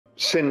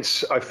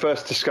since I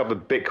first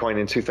discovered Bitcoin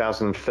in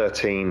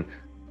 2013,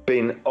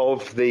 been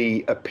of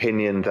the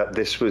opinion that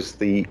this was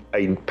a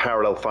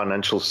parallel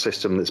financial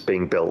system that's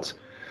being built.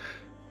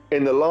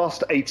 In the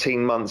last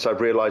 18 months,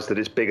 I've realized that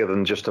it's bigger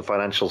than just a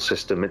financial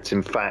system. It's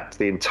in fact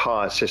the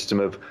entire system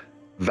of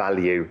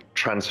value,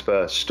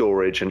 transfer,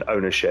 storage, and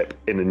ownership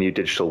in the new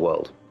digital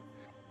world.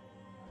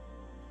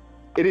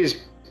 It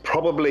is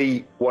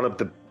probably one of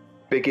the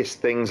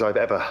biggest things I've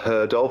ever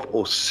heard of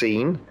or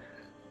seen,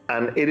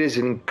 and it is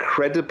an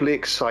incredibly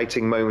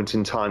exciting moment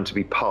in time to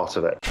be part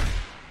of it.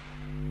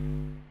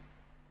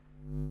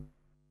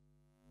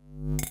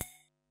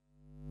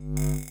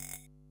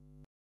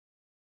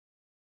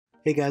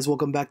 Hey guys,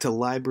 welcome back to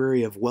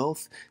Library of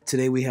Wealth.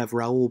 Today we have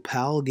Raoul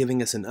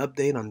giving us an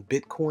update on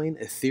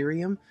Bitcoin,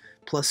 Ethereum,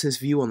 plus his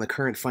view on the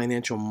current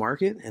financial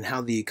market and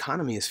how the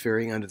economy is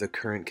faring under the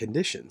current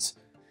conditions.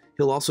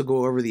 He'll also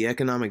go over the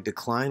economic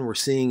decline we're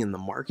seeing in the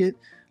market.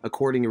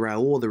 According to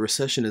Raoul, the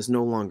recession is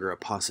no longer a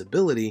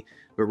possibility,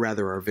 but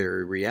rather our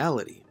very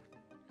reality.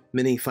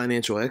 Many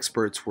financial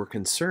experts were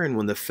concerned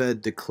when the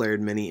Fed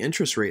declared many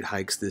interest rate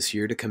hikes this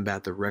year to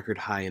combat the record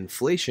high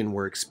inflation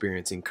we're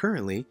experiencing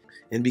currently,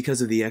 and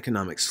because of the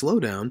economic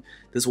slowdown,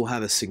 this will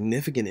have a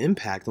significant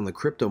impact on the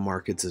crypto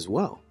markets as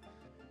well.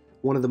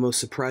 One of the most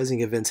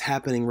surprising events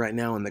happening right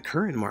now in the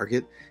current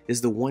market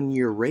is the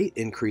one-year rate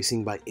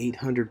increasing by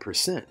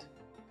 800%.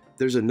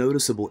 There's a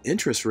noticeable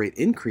interest rate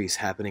increase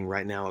happening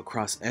right now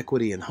across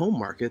equity and home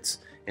markets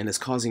and is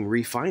causing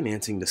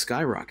refinancing to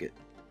skyrocket.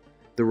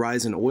 The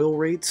rise in oil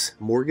rates,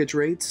 mortgage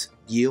rates,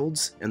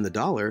 yields, and the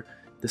dollar,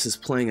 this is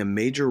playing a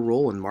major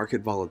role in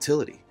market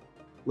volatility.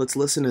 Let's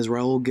listen as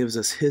Raoul gives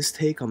us his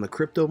take on the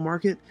crypto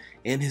market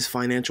and his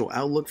financial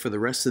outlook for the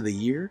rest of the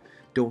year.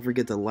 Don't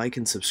forget to like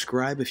and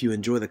subscribe if you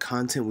enjoy the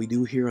content we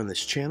do here on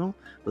this channel.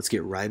 Let's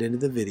get right into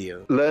the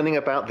video. Learning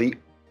about the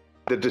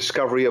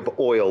discovery of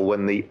oil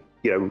when the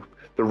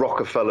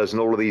Rockefellers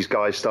and all of these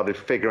guys started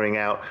figuring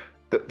out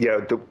that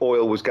the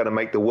oil was going to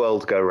make the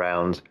world go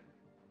round.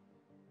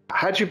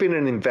 Had you been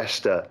an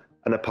investor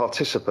and a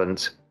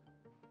participant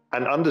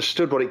and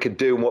understood what it could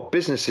do and what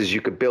businesses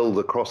you could build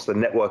across the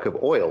network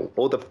of oil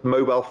or the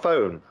mobile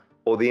phone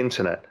or the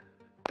internet,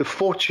 the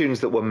fortunes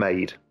that were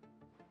made,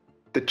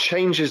 the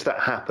changes that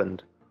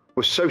happened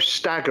were so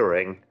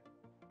staggering,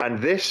 and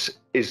this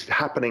is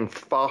happening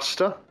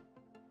faster.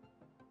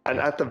 And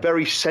at the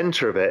very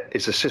center of it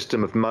is a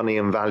system of money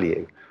and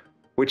value,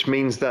 which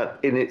means that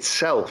in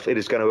itself, it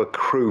is going to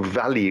accrue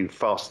value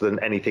faster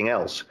than anything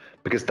else,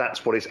 because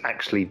that's what it's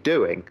actually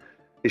doing,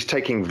 is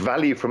taking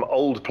value from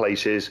old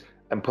places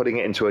and putting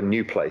it into a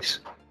new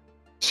place.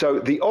 So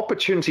the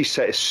opportunity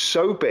set is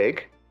so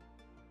big,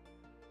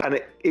 and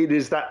it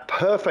is that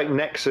perfect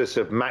nexus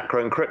of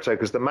macro and crypto,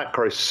 because the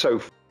macro is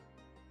so,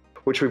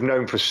 which we've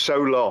known for so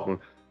long,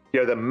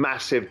 the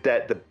massive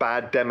debt, the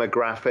bad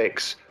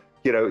demographics,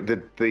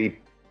 the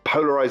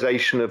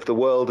polarization of the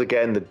world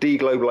again, the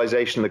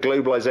deglobalization, the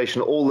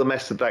globalization, all the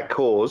mess that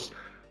caused.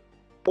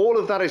 All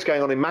of that is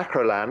going on in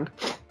macro land,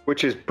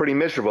 which is pretty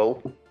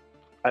miserable.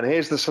 And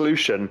here's the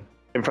solution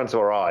in front of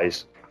our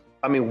eyes.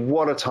 I mean,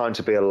 what a time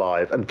to be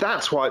alive. And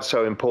that's why it's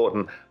so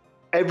important.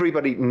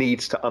 Everybody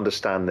needs to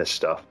understand this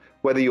stuff.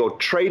 Whether you're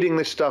trading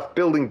this stuff,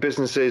 building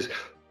businesses,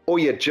 or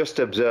you're just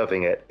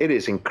observing it, it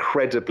is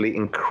incredibly,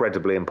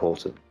 incredibly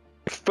important.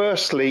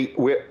 Firstly,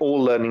 we're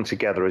all learning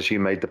together, as you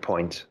made the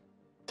point.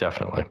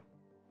 Definitely.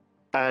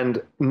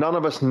 And none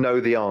of us know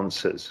the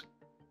answers.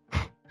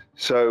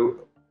 So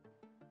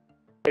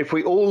if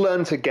we all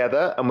learn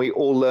together and we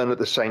all learn at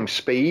the same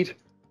speed,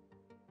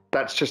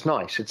 that's just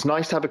nice. It's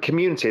nice to have a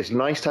community. It's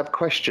nice to have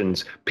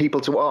questions,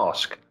 people to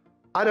ask.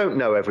 I don't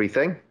know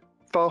everything.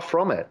 Far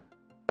from it.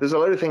 There's a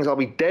load of things I'll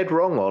be dead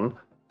wrong on.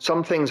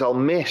 Some things I'll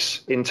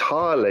miss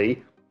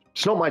entirely.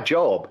 It's not my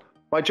job.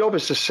 My job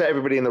is to set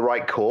everybody in the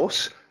right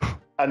course,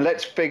 and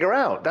let's figure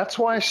out. That's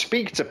why I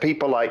speak to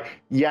people like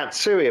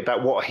Yatsui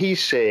about what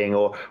he's seeing,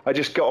 or I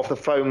just got off the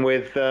phone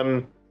with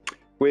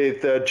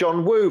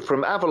John Wu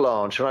from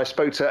Avalanche, and I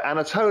spoke to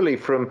Anatoly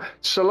from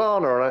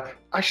Solana,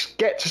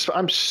 and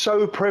I'm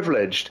so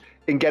privileged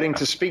in getting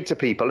to speak to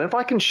people. And if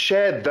I can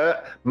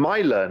share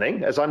my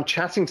learning as I'm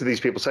chatting to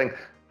these people saying,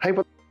 hey,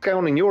 what's going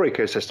on in your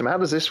ecosystem? How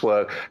does this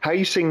work? How are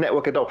you seeing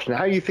network adoption?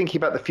 How are you thinking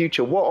about the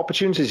future? What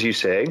opportunities are you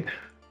seeing?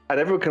 And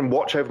everyone can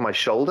watch over my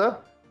shoulder,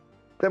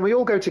 then we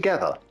all go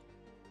together.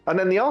 And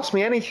then the Ask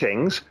Me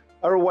Anythings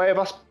are a way of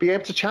us being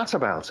able to chat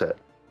about it.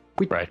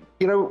 Right.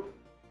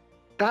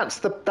 That's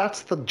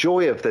the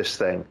joy of this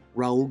thing.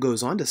 Raoul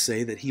goes on to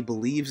say that he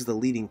believes the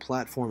leading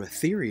platform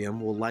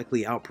Ethereum will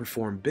likely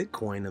outperform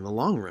Bitcoin in the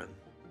long run.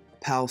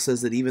 Powell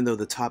says that even though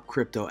the top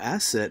crypto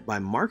asset by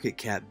market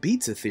cap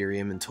beats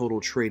Ethereum in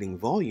total trading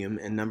volume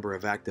and number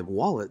of active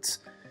wallets,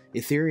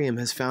 Ethereum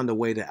has found a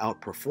way to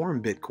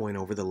outperform Bitcoin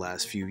over the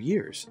last few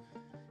years.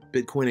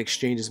 Bitcoin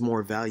exchanges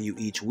more value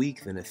each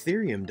week than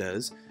Ethereum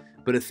does,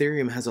 but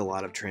Ethereum has a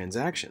lot of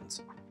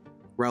transactions.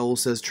 Raoul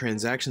says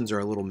transactions are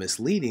a little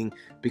misleading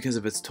because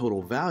of its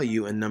total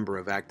value and number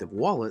of active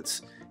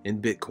wallets,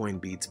 and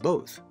Bitcoin beats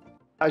both.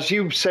 as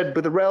you said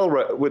with the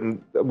railroad,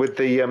 with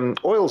the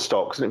oil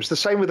stocks, and it was the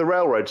same with the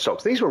railroad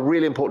stocks. These were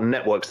really important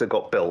networks that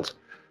got built.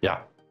 Yeah.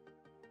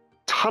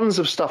 Tons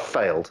of stuff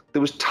failed.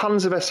 There was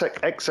tons of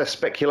excess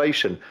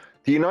speculation.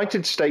 The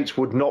United States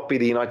would not be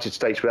the United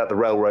States without the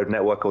railroad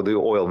network or the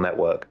oil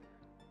network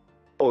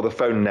or the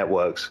phone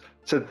networks.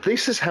 So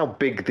this is how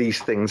big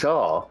these things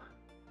are.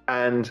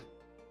 And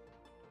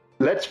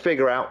let's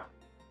figure out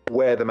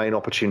where the main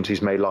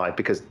opportunities may lie,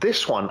 because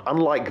this one,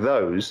 unlike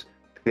those,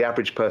 the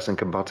average person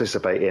can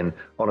participate in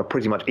on a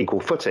pretty much equal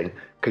footing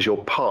because you're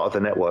part of the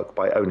network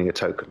by owning a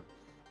token.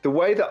 The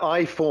way that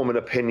I form an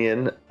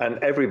opinion, and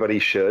everybody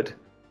should,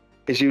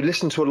 is you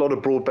listen to a lot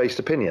of broad-based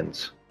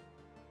opinions.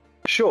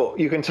 Sure,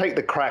 you can take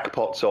the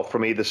crackpots off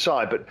from either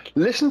side, but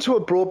listen to a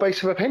broad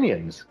base of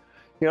opinions.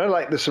 You know,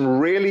 like there's some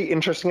really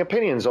interesting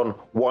opinions on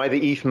why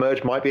the ETH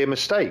merge might be a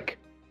mistake.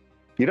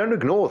 You don't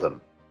ignore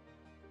them.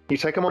 You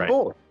take them on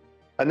board.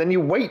 And then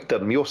you weight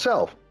them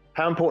yourself.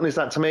 How important is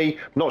that to me?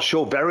 Not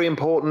sure. Very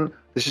important.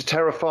 This is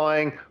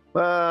terrifying.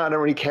 I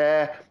don't really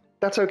care.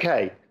 That's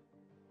okay.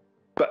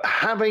 But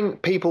having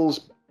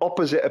people's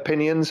opposite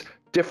opinions,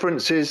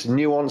 differences,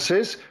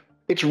 nuances,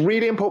 it's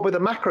really important with the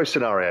macro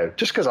scenario.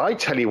 Just because I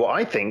tell you what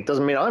I think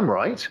doesn't mean I'm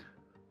right.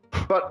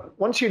 But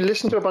once you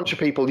listen to a bunch of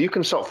people, you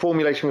can start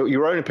formulating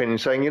your own opinion,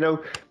 saying, you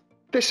know,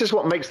 this is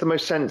what makes the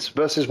most sense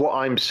versus what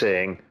I'm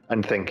seeing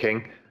and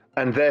thinking.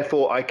 And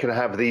therefore, I can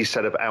have these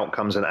set of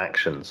outcomes and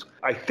actions.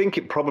 I think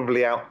it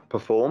probably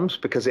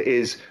outperforms because it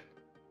is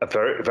a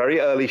very, very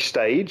early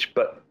stage,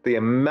 but the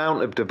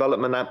amount of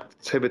development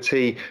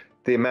activity,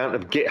 the amount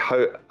of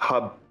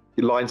GitHub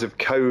lines of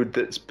code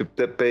that's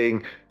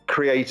being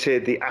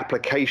created, the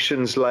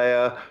applications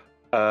layer,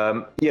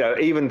 you know,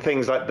 even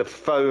things like the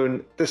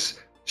phone, this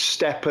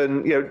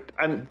Steppen, you know,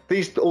 and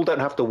these all don't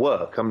have to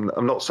work. I'm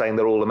not saying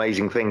they're all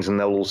amazing things and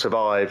they'll all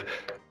survive,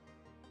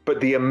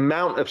 but the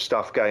amount of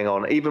stuff going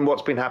on, even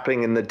what's been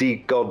happening in the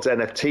DeGods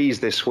NFTs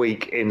this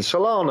week in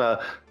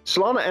Solana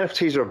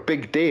NFTs are a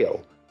big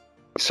deal.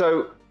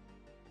 So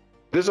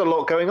there's a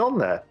lot going on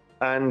there,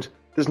 and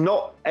there's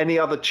not any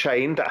other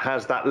chain that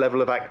has that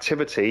level of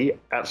activity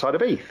outside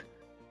of ETH.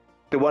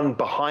 The one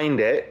behind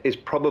it is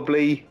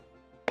probably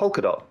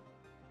Polkadot.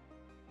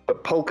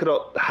 But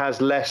Polkadot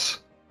has less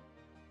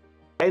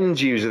end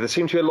user. There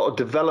seems to be a lot of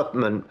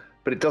development,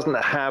 but it doesn't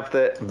have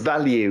the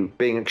value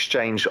being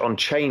exchanged on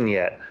chain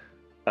yet.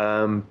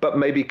 But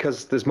maybe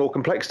because there's more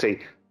complexity.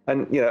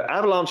 And you know,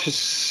 Avalanche is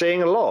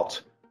seeing a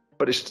lot,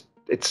 but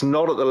it's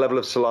not at the level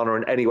of Solana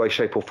in any way,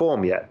 shape, or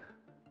form yet.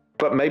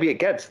 But maybe it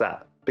gets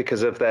that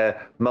because of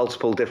their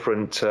multiple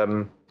different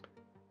the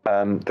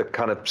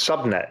kind of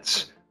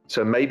subnets.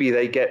 So maybe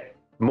they get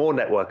more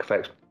network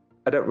effects.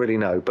 I don't really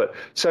know. But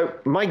so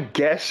my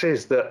guess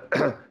is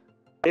that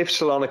if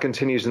Solana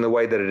continues in the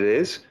way that it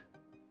is,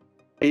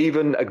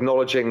 even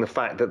acknowledging the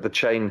fact that the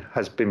chain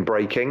has been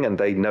breaking, and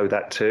they know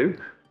that too,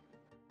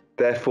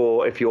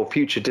 therefore, if you're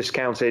future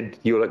discounted,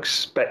 you'll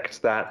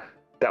expect that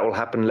that will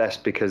happen less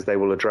because they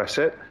will address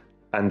it.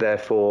 And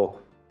therefore,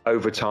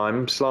 over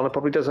time, Solana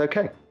probably does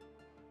okay.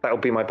 That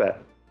would be my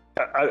bet.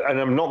 And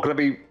I'm not going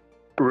to be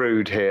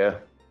rude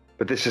here,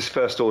 but this is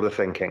first order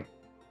thinking.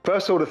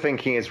 First order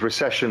thinking is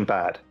recession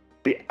bad.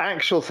 The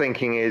actual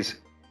thinking is,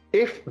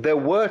 if there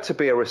were to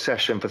be a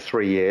recession for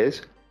 3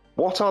 years,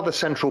 what are the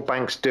central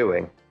banks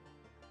doing?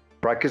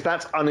 Right, because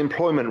that's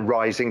unemployment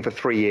rising for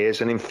 3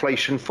 years and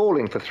inflation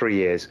falling for 3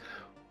 years.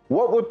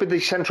 What would the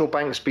central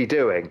banks be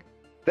doing?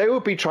 They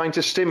would be trying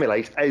to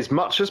stimulate as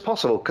much as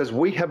possible, because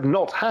we have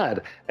not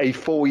had a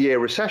 4-year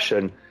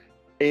recession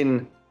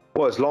in,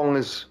 well, as long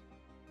as,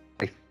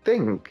 I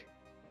think,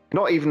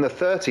 not even the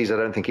 30s, I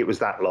don't think it was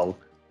that long.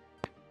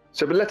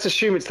 So, but let's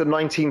assume it's the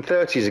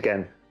 1930s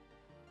again.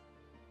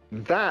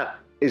 That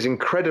is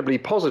incredibly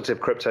positive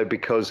crypto,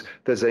 because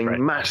there's a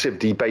massive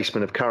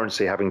debasement of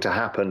currency having to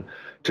happen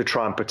to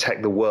try and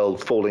protect the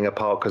world falling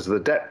apart because of the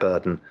debt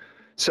burden.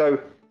 So,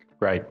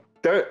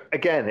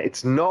 again,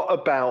 it's not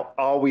about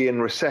are we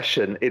in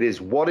recession? It is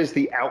what is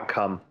the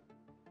outcome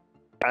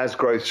as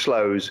growth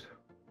slows?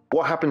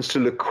 What happens to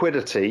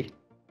liquidity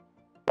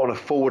on a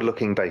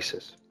forward-looking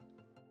basis?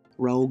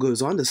 Raoul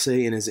goes on to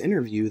say in his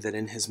interview that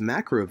in his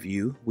macro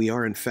view, we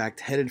are in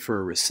fact headed for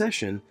a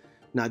recession,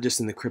 not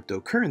just in the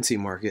cryptocurrency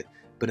market,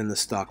 but in the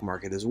stock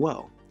market as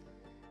well.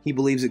 He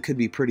believes it could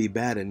be pretty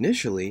bad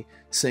initially,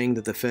 saying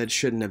that the Fed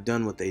shouldn't have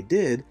done what they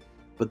did,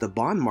 but the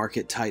bond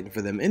market tightened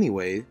for them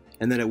anyway,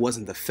 and that it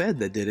wasn't the Fed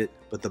that did it,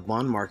 but the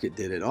bond market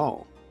did it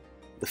all.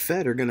 The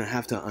Fed are going to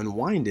have to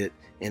unwind it,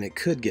 and it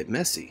could get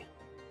messy.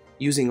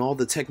 Using all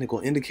the technical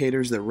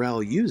indicators that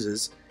Raoul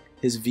uses,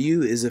 his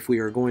view is if we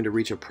are going to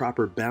reach a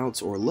proper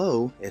bounce or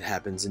low, it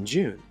happens in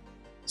June.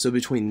 So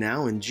between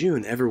now and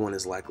June, everyone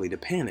is likely to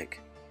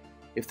panic.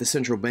 If the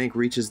central bank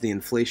reaches the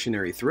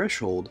inflationary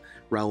threshold,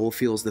 Raoul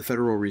feels the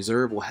Federal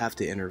Reserve will have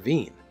to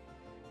intervene.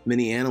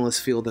 Many analysts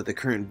feel that the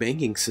current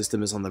banking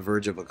system is on the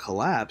verge of a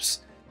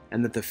collapse,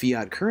 and that the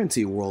fiat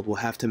currency world will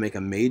have to make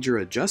a major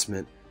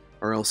adjustment,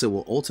 or else it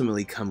will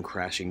ultimately come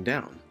crashing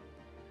down.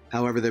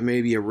 However, there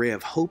may be a ray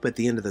of hope at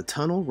the end of the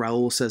tunnel.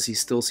 Raoul says he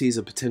still sees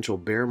a potential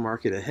bear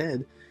market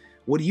ahead.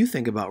 What do you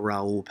think about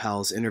Raoul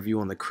Pal's interview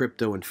on the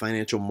crypto and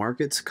financial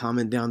markets?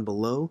 Comment down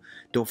below.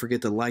 Don't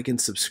forget to like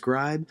and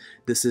subscribe.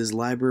 This is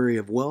Library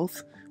of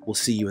Wealth. We'll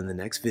see you in the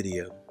next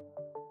video.